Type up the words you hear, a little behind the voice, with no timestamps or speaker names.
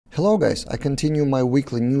Hello guys, I continue my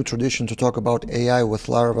weekly new tradition to talk about AI with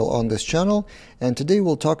Laravel on this channel, and today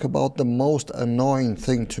we'll talk about the most annoying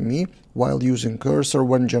thing to me while using Cursor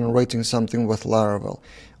when generating something with Laravel.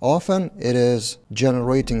 Often it is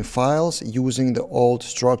generating files using the old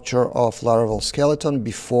structure of Laravel skeleton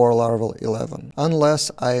before Laravel 11,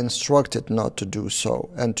 unless I instruct it not to do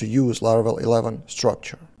so and to use Laravel 11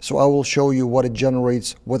 structure. So I will show you what it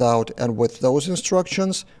generates without and with those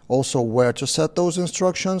instructions, also where to set those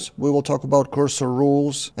instructions. We will talk about Cursor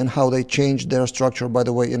rules and how they changed their structure, by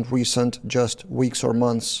the way, in recent just weeks or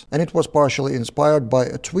months. And it was partially inspired by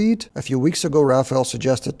a tweet. A few weeks ago, Raphael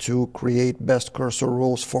suggested to create best Cursor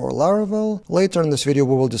rules for Laravel. Later in this video,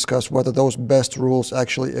 we will discuss whether those best rules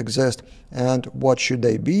actually exist and what should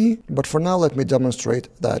they be. But for now, let me demonstrate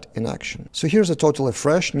that in action. So here's a totally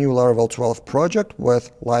fresh new Laravel 12 project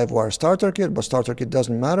with Livewire starter kit, but starter kit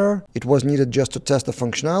doesn't matter. It was needed just to test the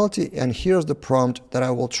functionality, and here's the prompt that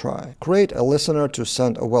I will try. Create a listener to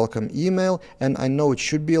send a welcome email, and I know it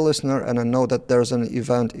should be a listener, and I know that there's an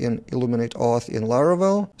event in Illuminate Auth in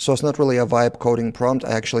Laravel, so it's not really a vibe coding prompt.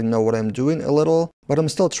 I actually know what I'm doing a little, but I'm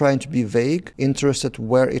still trying to be vague, interested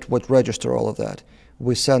where it would register all of that.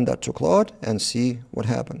 We send that to Claude and see what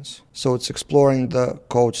happens. So it's exploring the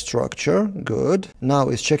code structure, good. Now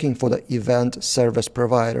it's checking for the event service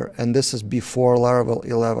provider, and this is before Laravel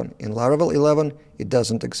 11. In Laravel 11, it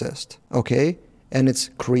doesn't exist, okay? And it's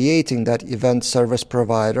creating that event service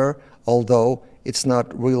provider, although it's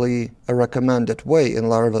not really a recommended way in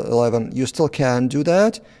Laravel 11. You still can do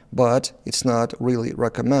that, but it's not really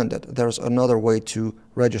recommended. There's another way to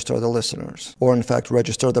register the listeners, or in fact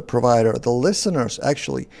register the provider. The listeners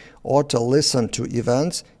actually ought to listen to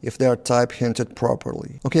events if they are type hinted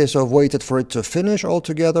properly. Okay, so I've waited for it to finish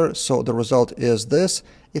altogether, so the result is this.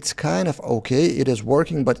 It's kind of okay, it is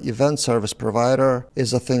working, but event service provider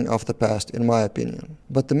is a thing of the past in my opinion.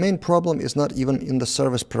 But the main problem is not even in the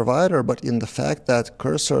service provider, but in the fact that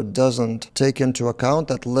Cursor doesn't take into account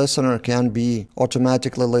that listener can be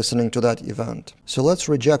automatically listening to that event. So let's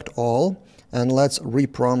reject all and let's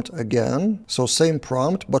reprompt again. So same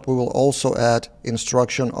prompt, but we will also add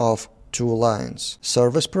instruction of 2 lines.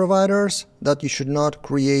 Service providers, that you should not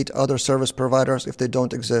create other service providers if they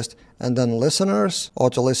don't exist, and then listeners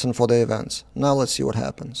ought to listen for the events. Now let's see what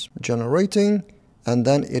happens. Generating, and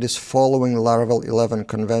then it is following Laravel 11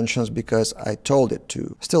 conventions because I told it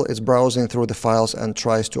to. Still, it's browsing through the files and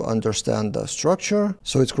tries to understand the structure.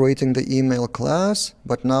 So it's creating the email class,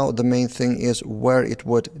 but now the main thing is where it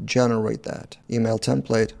would generate that. Email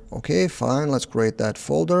template. Okay, fine, let's create that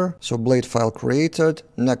folder. So blade file created.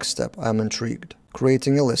 Next step, I'm intrigued.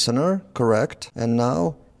 Creating a listener, correct. And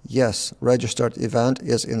now, yes, registered event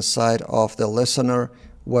is inside of the listener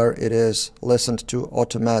where it is listened to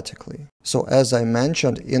automatically. So as I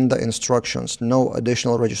mentioned in the instructions, no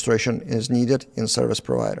additional registration is needed in service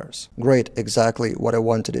providers. Great, exactly what I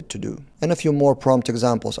wanted it to do. And a few more prompt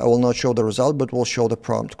examples. I will not show the result, but will show the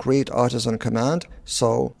prompt. Create artisan command.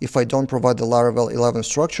 So if I don't provide the Laravel 11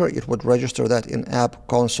 structure, it would register that in app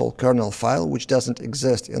console kernel file, which doesn't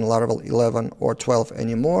exist in Laravel 11 or 12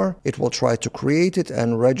 anymore. It will try to create it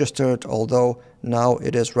and register it, although now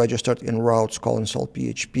it is registered in routes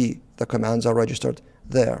console.php. The commands are registered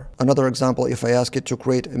there. Another example, if I ask it to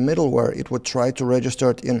create a middleware, it would try to register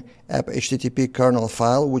it in app.php kernel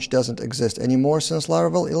file, which doesn't exist anymore since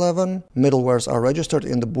Laravel 11. Middlewares are registered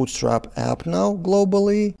in the bootstrap app now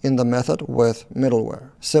globally in the method with middleware.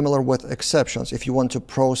 Similar with exceptions. If you want to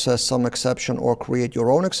process some exception or create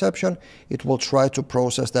your own exception, it will try to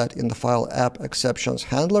process that in the file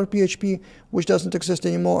app.exceptions_handler.php, which doesn't exist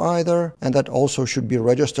anymore either. And that also should be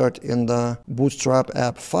registered in the bootstrap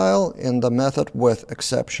app file in the method with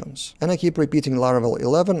exceptions. And I keep repeating Laravel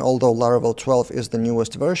 11, although Laravel 12 is the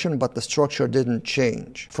newest version, but the structure didn't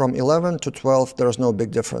change. From 11 to 12, there's no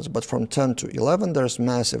big difference, but from 10 to 11, there's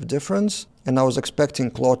massive difference. And I was expecting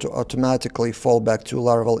Claude to automatically fall back to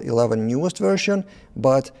Laravel 11 newest version,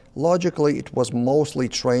 but logically it was mostly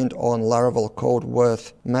trained on Laravel code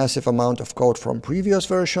with massive amount of code from previous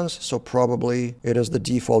versions, so probably it is the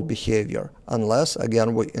default behavior, unless,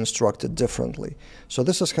 again, we instruct it differently. So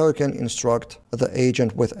this is how you can instruct the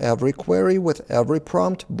agent with every query, with every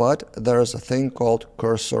prompt, but there's a thing called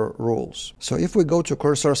Cursor rules. So if we go to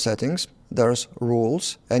Cursor settings, there's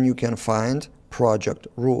rules, and you can find project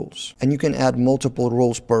rules. And you can add multiple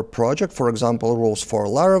rules per project, for example, rules for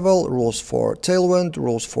Laravel, rules for Tailwind,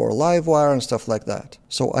 rules for Livewire, and stuff like that.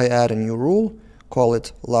 So I add a new rule, call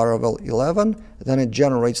it Laravel 11, then it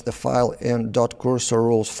generates the file in .cursor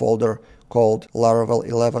rules folder called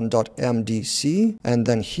laravel11.mdc, and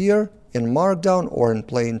then here in Markdown or in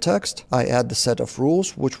plain text, I add the set of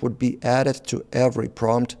rules which would be added to every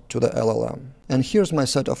prompt to the LLM. And here's my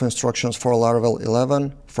set of instructions for Laravel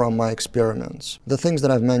 11 from my experiments. The things that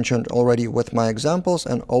I've mentioned already with my examples,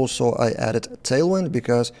 and also I added Tailwind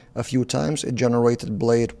because a few times it generated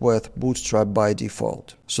Blade with Bootstrap by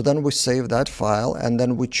default. So then we save that file and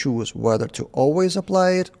then we choose whether to always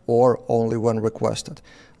apply it or only when requested.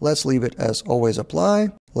 Let's leave it as always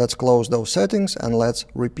apply. Let's close those settings and let's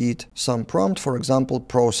repeat some prompt, for example,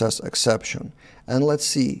 process exception. And let's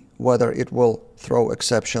see whether it will throw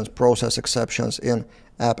exceptions, process exceptions in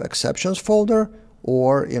app exceptions folder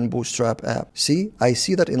or in Bootstrap app. See, I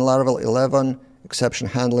see that in Laravel 11, exception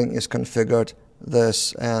handling is configured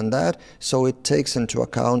this and that, so it takes into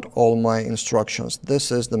account all my instructions.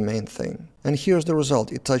 This is the main thing. And here's the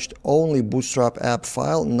result. It touched only Bootstrap app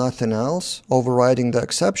file, nothing else, overriding the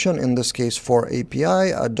exception, in this case for API.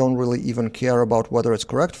 I don't really even care about whether it's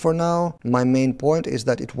correct for now. My main point is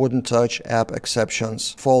that it wouldn't touch app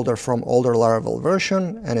exceptions folder from older Laravel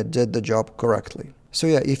version, and it did the job correctly. So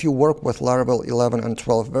yeah, if you work with Laravel 11 and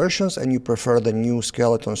 12 versions and you prefer the new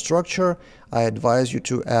skeleton structure, I advise you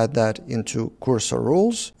to add that into cursor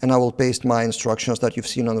rules, and I will paste my instructions that you've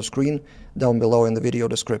seen on the screen down below in the video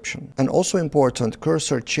description. And also important,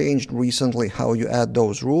 Cursor changed recently how you add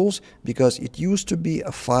those rules, because it used to be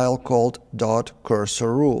a file called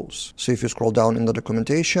 .cursor rules. So if you scroll down in the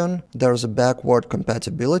documentation, there's a backward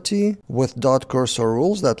compatibility with .cursor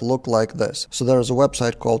rules that look like this. So there's a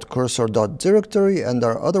website called cursor.directory, and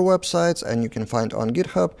there are other websites, and you can find on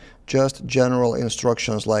GitHub just general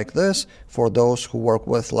instructions like this for those who work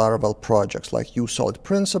with Laravel projects, like use solid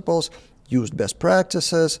principles, use best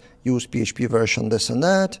practices, use PHP version this and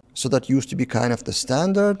that. So that used to be kind of the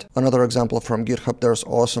standard. Another example from GitHub, there's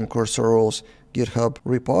awesome cursor rules GitHub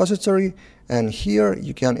repository, and here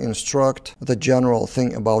you can instruct the general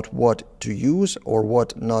thing about what to use or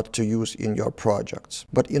what not to use in your projects.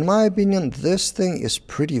 But in my opinion, this thing is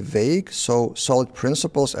pretty vague, so solid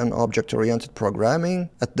principles and object-oriented programming.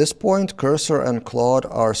 At this point, Cursor and Claude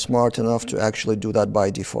are smart enough to actually do that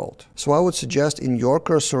by default. So I would suggest in your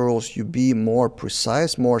cursor rules you be more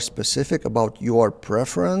precise, more specific about your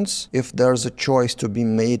preference. If there's a choice to be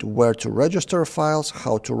made where to register files,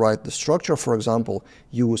 how to write the structure, for example,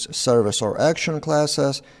 use service or action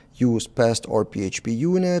classes, use PEST or PHP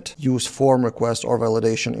unit, use form request or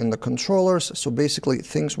validation in the controllers. So basically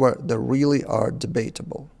things where they really are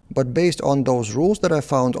debatable. But based on those rules that I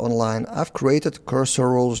found online, I've created cursor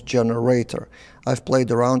rules generator. I've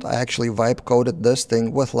played around, I actually vibe coded this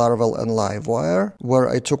thing with Laravel and Livewire, where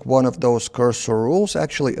I took one of those cursor rules,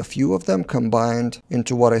 actually a few of them, combined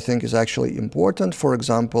into what I think is actually important. For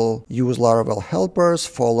example, use Laravel helpers,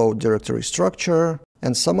 follow directory structure.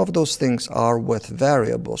 And some of those things are with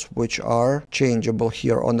variables, which are changeable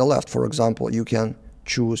here on the left. For example, you can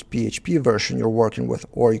choose PHP version you're working with,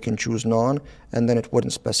 or you can choose none, and then it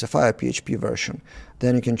wouldn't specify a PHP version.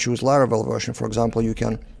 Then you can choose Laravel version. For example, you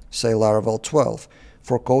can say Laravel 12.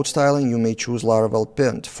 For code styling, you may choose Laravel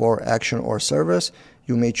pinned. For action or service,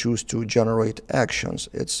 you may choose to generate actions.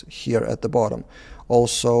 It's here at the bottom.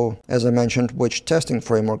 Also, as I mentioned, which testing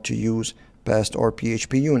framework to use, PEST or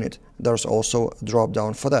PHP unit. There's also a drop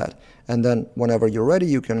down for that. And then whenever you're ready,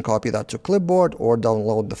 you can copy that to clipboard or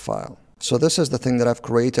download the file. So this is the thing that I've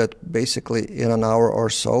created basically in an hour or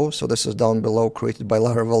so. So this is down below, created by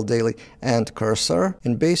Laravel Daily and Cursor,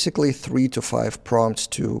 in basically 3 to 5 prompts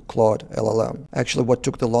to Claude LLM. Actually, what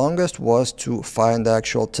took the longest was to find the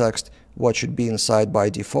actual text, what should be inside by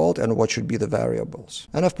default and what should be the variables.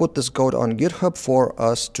 And I've put this code on GitHub for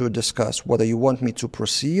us to discuss whether you want me to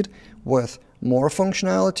proceed with more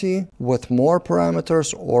functionality, with more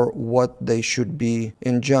parameters, or what they should be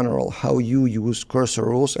in general, how you use cursor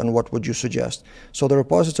rules and what would you suggest. So the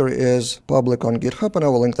repository is public on GitHub, and I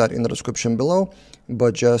will link that in the description below.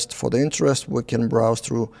 But just for the interest, we can browse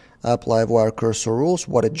through app Livewire cursor rules,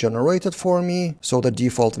 what it generated for me. So the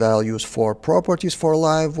default values for properties for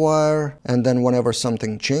Livewire, and then whenever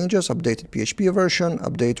something changes, updated PHP version,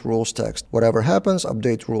 update rules text. Whatever happens,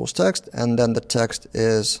 update rules text, and then the text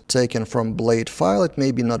is taken from Blade file. It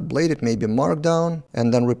may be not Blade, it may be Markdown,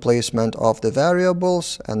 and then replacement of the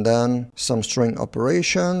variables, and then some string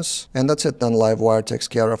operations, and that's it. Then Livewire takes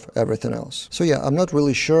care of everything else. So yeah, I'm not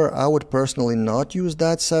really sure. I would personally not use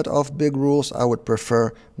that set of big rules. I would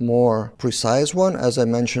prefer more precise one, as I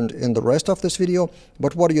mentioned in the rest of this video,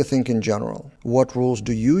 but what do you think in general? What rules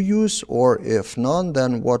do you use, or if none,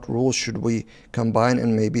 then what rules should we combine,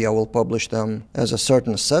 and maybe I will publish them as a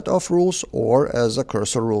certain set of rules or as a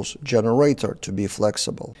cursor rules generator to be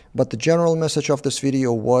flexible. But the general message of this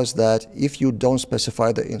video was that if you don't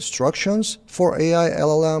specify the instructions for AI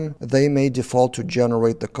LLM, they may default to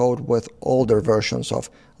generate the code with older versions of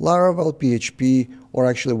Laravel, PHP, or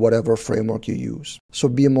actually whatever framework you use. So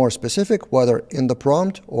be more specific, whether in the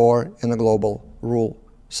prompt or in a global rule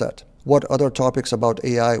set. What other topics about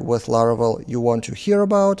AI with Laravel you want to hear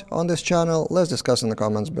about on this channel? Let's discuss in the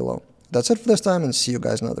comments below. That's it for this time, and see you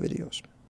guys in other videos.